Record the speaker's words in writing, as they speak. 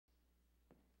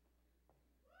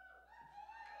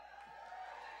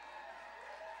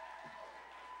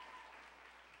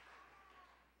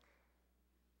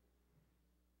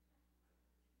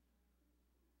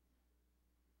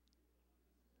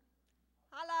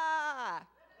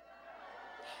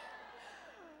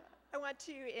want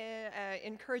to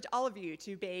encourage all of you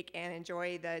to bake and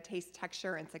enjoy the taste,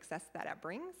 texture, and success that it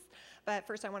brings. But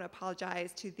first I want to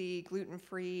apologize to the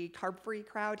gluten-free, carb-free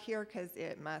crowd here, because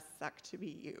it must suck to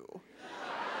be you.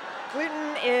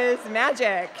 Gluten is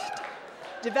magic.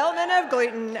 Development of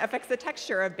gluten affects the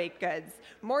texture of baked goods.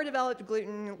 More developed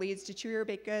gluten leads to chewier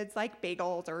baked goods like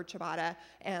bagels or ciabatta,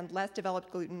 and less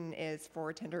developed gluten is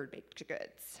for tender baked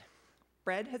goods.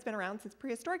 Bread has been around since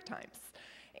prehistoric times.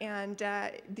 And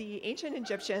the ancient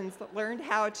Egyptians learned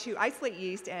how to isolate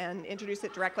yeast and introduce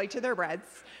it directly to their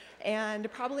breads,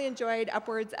 and probably enjoyed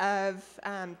upwards of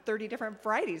 30 different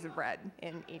varieties of bread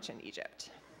in ancient Egypt.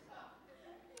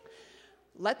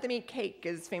 Let them eat cake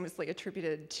is famously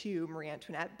attributed to Marie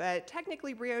Antoinette, but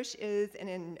technically brioche is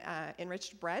an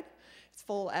enriched bread. It's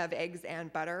full of eggs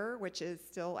and butter, which is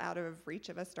still out of reach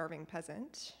of a starving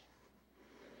peasant.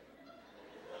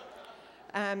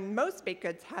 Most baked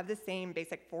goods have the same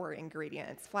basic 4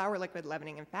 ingredients: flour, liquid,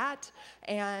 leavening, and fat.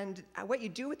 And what you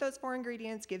do with those 4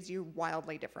 ingredients gives you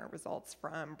wildly different results,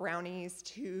 from brownies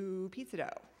to pizza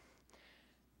dough.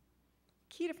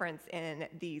 Key difference in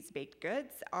these baked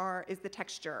goods is the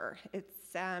texture.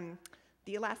 It's the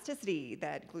elasticity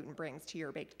that gluten brings to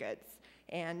your baked goods.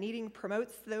 And kneading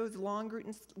promotes those long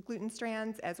gluten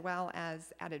strands as well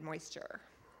as added moisture.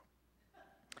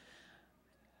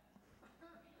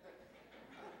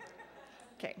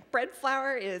 Okay, bread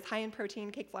flour is high in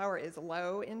protein, cake flour is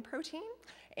low in protein,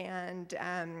 and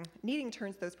kneading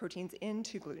turns those proteins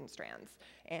into gluten strands.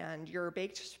 And your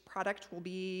baked product will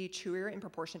be chewier in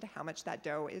proportion to how much that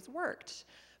dough is worked.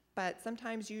 But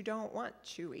sometimes you don't want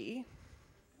chewy,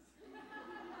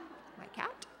 my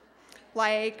cat,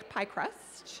 like pie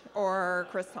crust or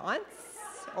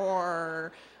croissants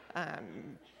or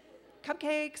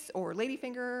cupcakes or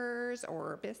ladyfingers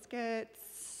or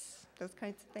biscuits, those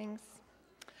kinds of things.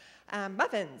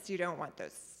 Muffins, you don't want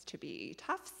those to be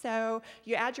tough, so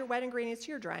you add your wet ingredients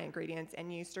to your dry ingredients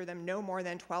and you stir them no more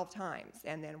than 12 times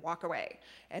and then walk away.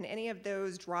 And any of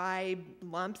those dry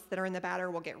lumps that are in the batter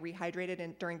will get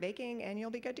rehydrated during baking and you'll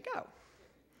be good to go.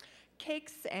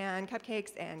 Cakes and cupcake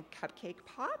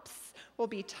pops will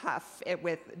be tough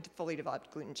with fully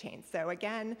developed gluten chains. So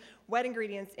again, wet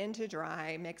ingredients into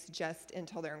dry, mix just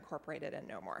until they're incorporated and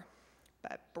no more.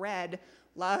 But bread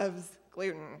loves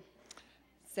gluten.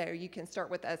 So you can start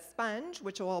with a sponge,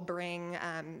 which will bring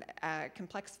a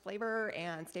complex flavor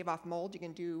and stave off mold. You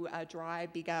can do a dry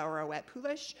biga or a wet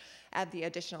pouliche, add the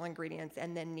additional ingredients,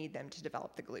 and then knead them to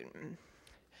develop the gluten.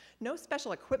 No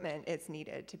special equipment is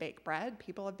needed to bake bread.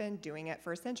 People have been doing it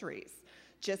for centuries.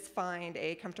 Just find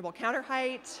a comfortable counter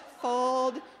height,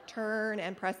 fold, turn,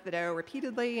 and press the dough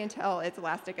repeatedly until it's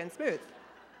elastic and smooth.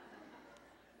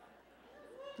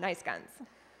 Nice guns.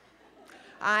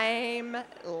 I'm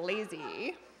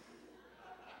lazy.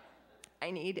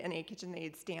 I need a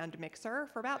KitchenAid stand mixer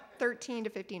for about 13 to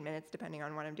 15 minutes, depending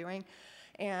on what I'm doing.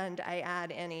 And I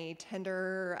add any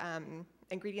tender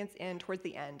ingredients in towards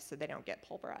the end so they don't get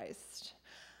pulverized.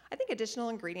 I think additional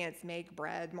ingredients make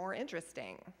bread more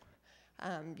interesting.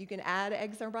 You can add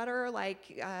eggs or butter,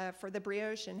 like for the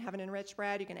brioche, and have an enriched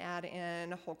bread. You can add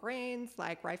in whole grains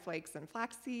like rye flakes and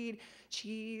flaxseed.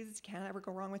 Cheese, can't ever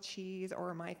go wrong with cheese.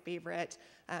 Or my favorite,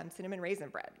 cinnamon raisin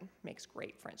bread. Makes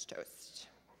great French toast.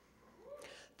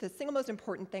 The single most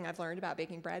important thing I've learned about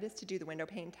baking bread is to do the window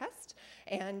pane test.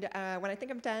 And when I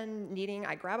think I'm done kneading,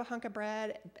 I grab a hunk of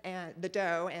bread and the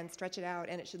dough and stretch it out,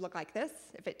 and it should look like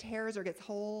this. If it tears or gets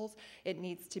holes, it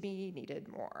needs to be kneaded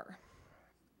more.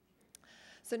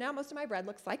 So now most of my bread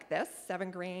looks like this,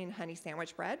 7-grain honey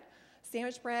sandwich bread.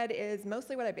 Sandwich bread is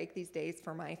mostly what I bake these days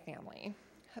for my family.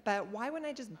 But why wouldn't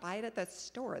I just buy it at the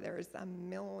store? There's a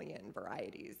million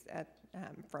varieties at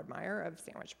Fred Meyer of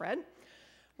sandwich bread.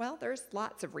 Well, there's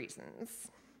lots of reasons.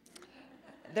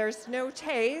 There's no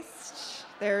taste,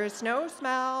 there's no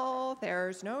smell,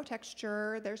 there's no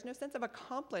texture, there's no sense of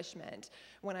accomplishment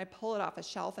when I pull it off a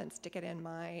shelf and stick it in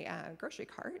my grocery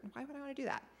cart. Why would I want to do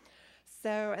that?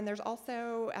 So, and there's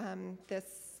also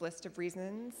this list of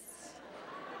reasons.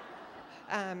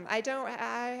 I don't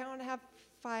have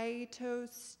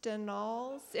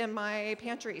phytostanols in my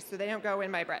pantry, so they don't go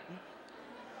in my bread.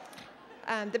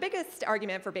 The biggest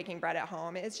argument for baking bread at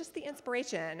home is just the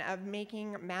inspiration of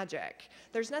making magic.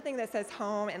 There's nothing that says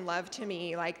home and love to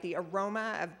me like the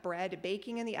aroma of bread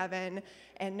baking in the oven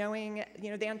and knowing,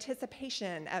 the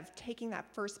anticipation of taking that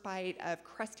first bite of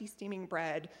crusty steaming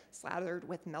bread slathered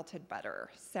with melted butter.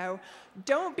 So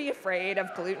don't be afraid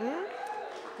of gluten.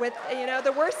 With,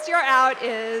 the worst you're out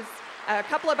is a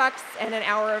couple of bucks and an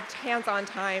hour of hands-on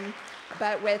time,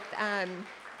 but with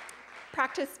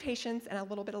practice, patience, and a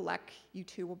little bit of luck, you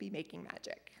too will be making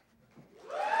magic.